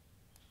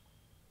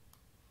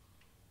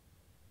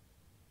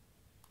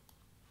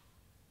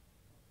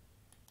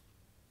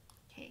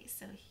 Okay,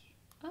 so,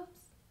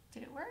 oops,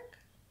 did it work?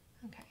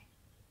 Okay.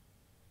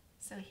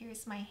 So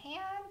here's my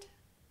hand.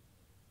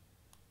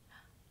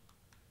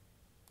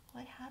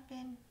 What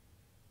happened?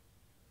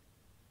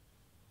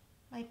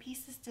 My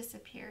pieces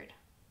disappeared.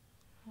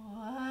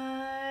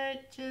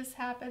 What just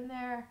happened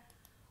there?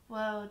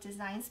 Whoa,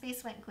 Design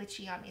Space went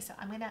glitchy on me, so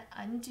I'm going to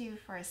undo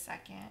for a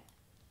second.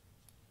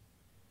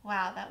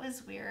 Wow, that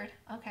was weird.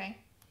 Okay,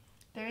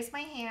 there's my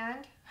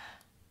hand.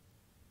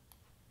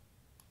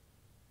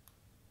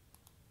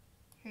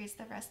 Here's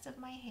the rest of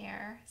my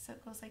hair, so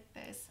it goes like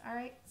this. All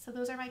right, so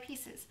those are my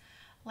pieces.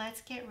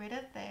 Let's get rid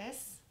of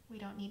this. We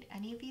don't need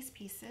any of these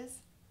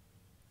pieces.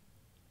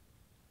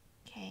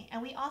 Okay,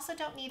 and we also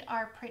don't need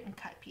our print and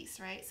cut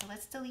piece, right? So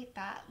let's delete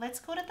that. Let's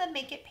go to the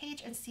Make It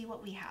page and see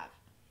what we have.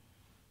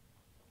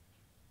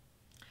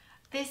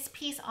 This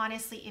piece,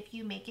 honestly, if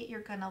you make it,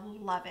 you're gonna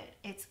love it.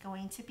 It's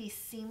going to be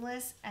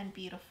seamless and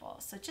beautiful.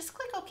 So just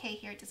click OK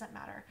here, it doesn't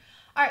matter.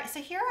 All right,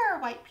 so here are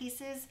our white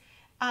pieces.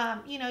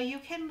 You know, you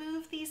can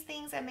move these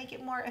things and make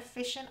it more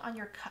efficient on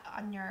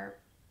your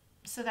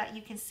so that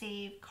you can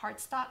save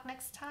cardstock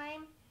next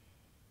time.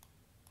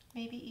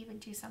 Maybe even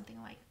do something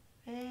like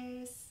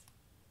this.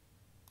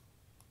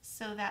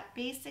 So that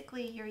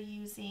basically you're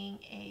using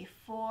a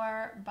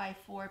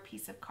 4x4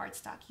 piece of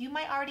cardstock. You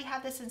might already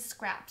have this in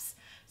scraps,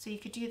 so you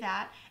could do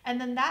that.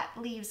 And then that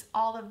leaves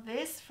all of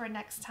this for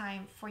next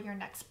time for your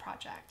next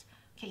project.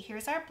 Okay,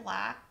 here's our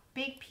black,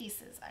 big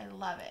pieces. I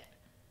love it.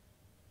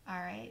 All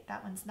right,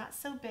 that one's not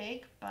so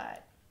big,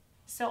 but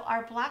so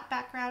our black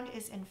background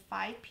is in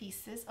 5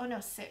 pieces. Oh no,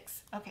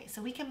 6. Okay,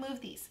 so we can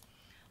move these.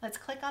 Let's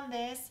click on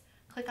this,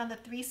 click on the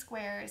 3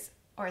 squares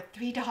or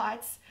 3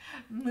 dots,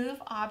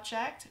 move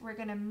object. We're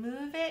gonna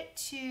move it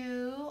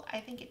to, I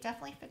think it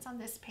definitely fits on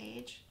this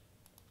page.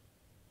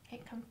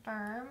 Hit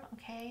confirm,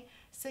 okay?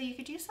 So you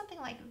could do something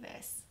like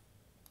this.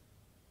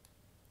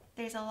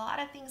 There's a lot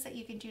of things that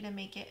you can do to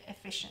make it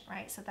efficient,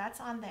 right? So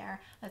that's on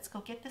there. Let's go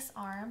get this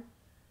arm.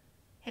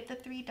 Hit the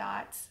 3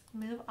 dots,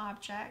 move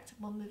object.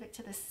 We'll move it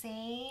to the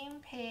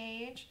same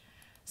page.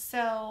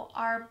 So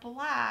our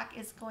black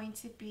is going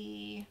to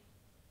be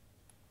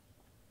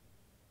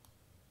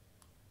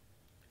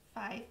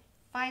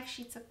 5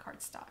 sheets of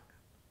cardstock.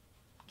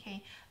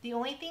 Okay, the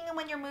only thing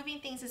when you're moving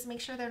things is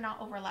make sure they're not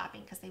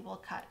overlapping because they will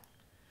cut.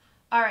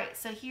 All right,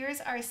 so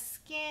here's our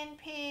skin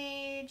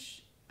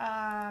page.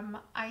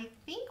 I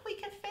think we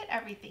can fit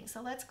everything.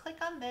 So let's click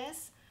on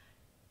this,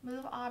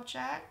 move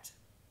object.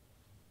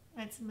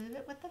 Let's move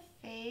it with the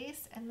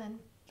face, and then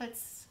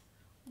let's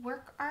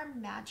work our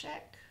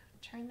magic.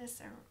 Turn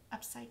this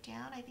upside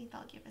down. I think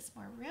that'll give us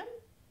more room.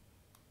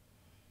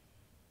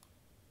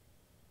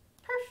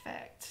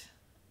 Perfect.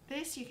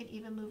 This you can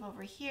even move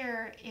over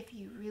here if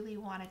you really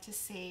wanted to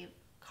save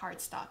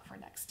cardstock for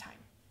next time.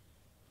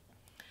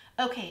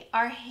 Okay,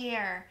 our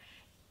hair.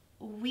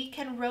 We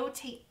can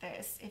rotate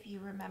this if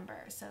you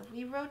remember. So if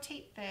we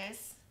rotate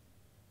this,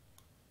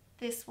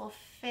 this will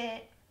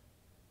fit.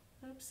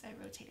 Oops, I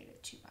rotated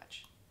it too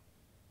much.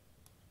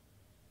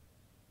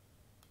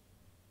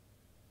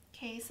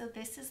 Okay, so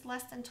this is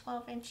less than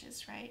 12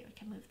 inches, right? We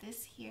can move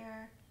this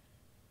here.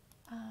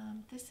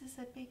 This is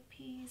a big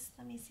piece.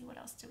 Let me see, what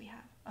else do we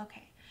have?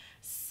 Okay,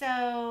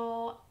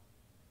 so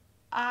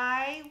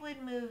I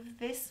would move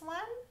this one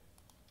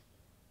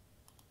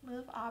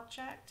move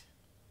object.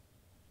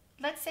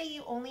 Let's say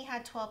you only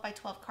had 12 by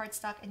 12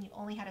 cardstock and you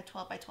only had a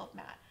 12 by 12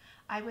 mat.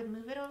 I would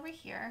move it over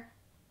here.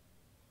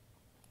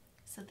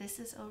 So this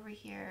is over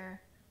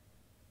here.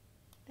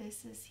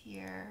 This is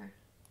here.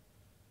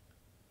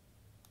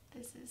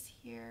 This is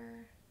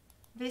here.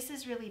 This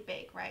is really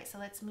big, right? So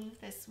let's move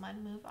this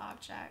one, move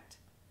object.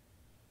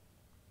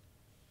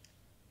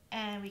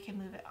 And we can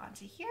move it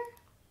onto here.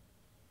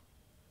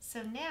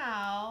 So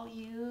now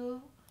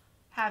you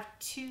have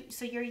two,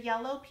 so your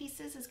yellow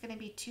pieces is going to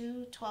be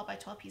two 12 by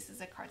 12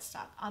 pieces of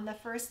cardstock. On the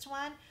first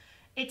one,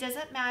 it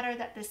doesn't matter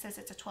that this says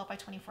it's a 12 by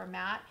 24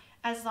 mat.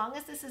 As long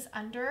as this is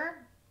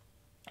under,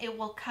 it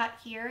will cut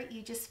here.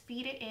 You just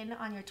feed it in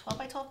on your 12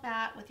 by 12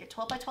 mat with your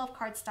 12 by 12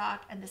 cardstock,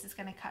 and this is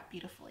going to cut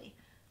beautifully.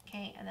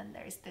 Okay, and then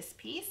there's this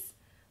piece.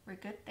 We're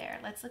good there.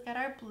 Let's look at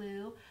our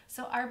blue.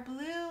 So our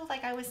blue,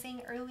 like I was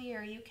saying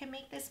earlier, you can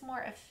make this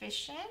more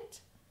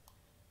efficient.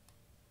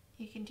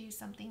 You can do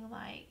something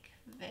like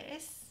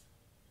this.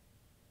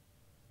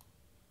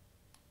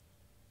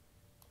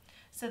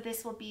 So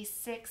this will be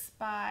 6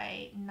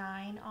 by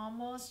 9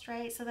 almost,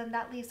 right? So then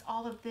that leaves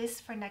all of this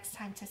for next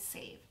time to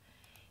save.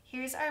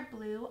 Here's our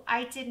blue.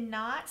 I did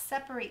not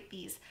separate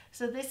these.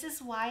 So this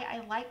is why I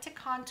like to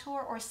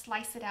contour or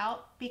slice it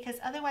out, because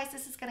otherwise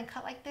this is going to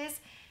cut like this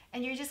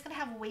and you're just going to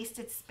have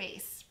wasted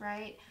space,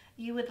 right?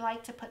 You would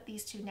like to put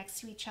these two next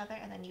to each other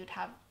and then you'd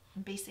have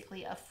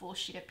basically a full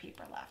sheet of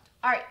paper left.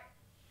 All right,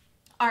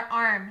 our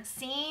arm,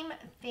 same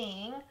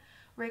thing.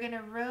 We're going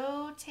to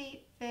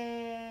rotate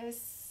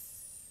this.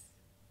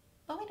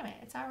 Oh, wait a minute,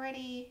 it's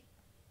already,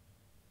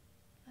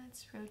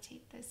 let's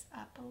rotate this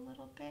up a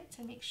little bit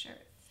to make sure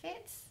it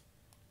fits.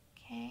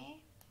 Okay,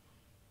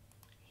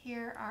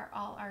 here are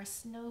all our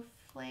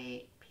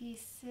snowflake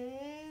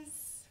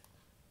pieces.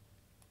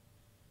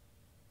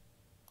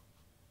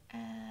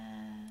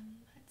 And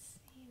let's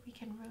see, we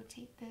can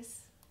rotate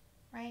this,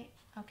 right?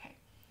 Okay,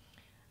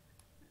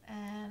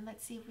 and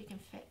let's see if we can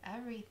fit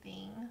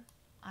everything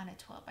on a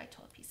 12 by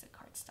 12 piece of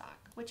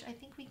cardstock, which I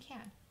think we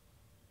can.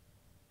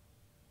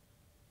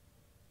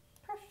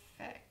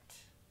 Perfect.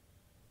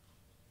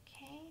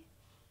 Okay,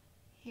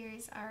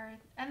 here's our,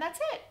 and that's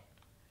it.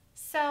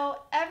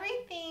 So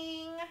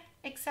everything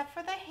except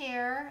for the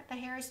hair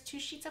is 2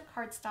 sheets of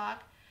cardstock.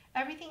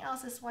 Everything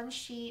else is 1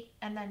 sheet,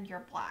 and then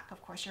your black.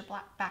 Of course, your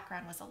black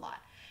background was a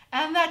lot.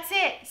 And that's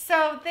it.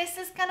 So this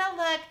is gonna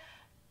look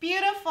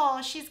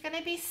beautiful. She's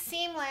gonna be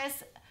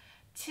seamless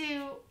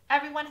to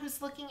everyone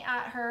who's looking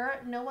at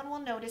her. No one will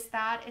notice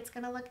that. It's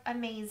gonna look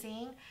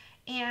amazing.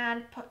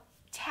 And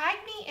tag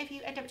me if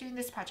you end up doing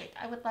this project.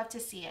 I would love to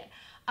see it.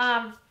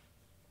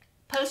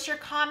 Post your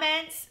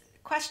comments,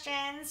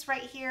 questions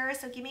right here.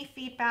 So give me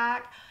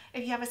feedback.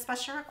 If you have a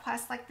special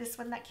request like this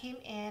one that came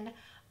in,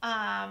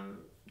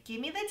 give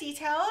me the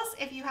details.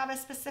 If you have a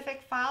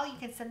specific file, you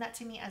can send that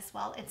to me as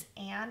well. It's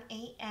Ann,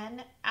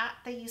 A-N,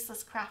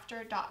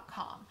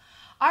 @theuselesscrafter.com.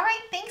 All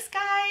right, thanks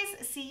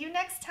guys. See you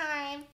next time.